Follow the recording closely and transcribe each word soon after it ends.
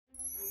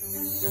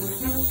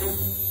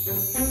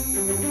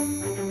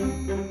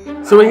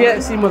So we're here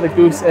to see Mother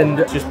Goose, and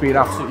it's just been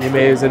absolutely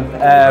amazing.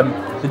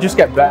 They just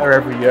get better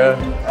every year,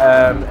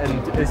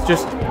 and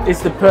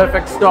it's the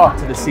perfect start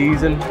to the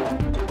season.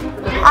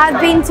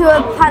 I've been to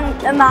a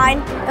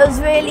pantomime. It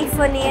was really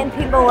funny and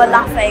people were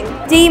laughing.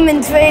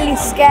 Demon's really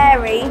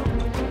scary.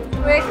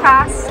 Great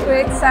cast,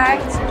 great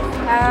set.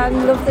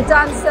 Love the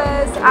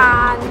dancers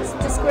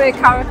and just great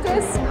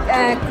characters.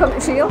 Come to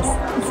Shields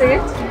and see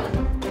it.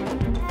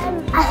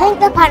 I think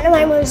the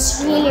pantomime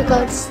was really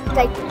good,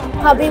 like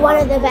probably one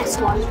of the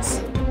best ones.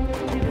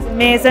 It was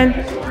amazing.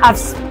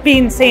 I've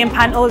been seeing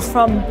pantos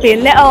from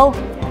being little.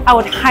 I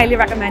would highly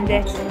recommend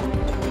it.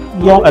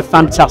 What a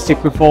fantastic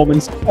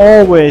performance.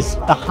 Always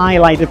the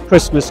highlight of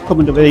Christmas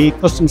coming to the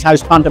Customs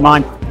House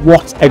pantomime.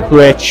 What a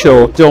great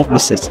show. Don't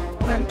miss it.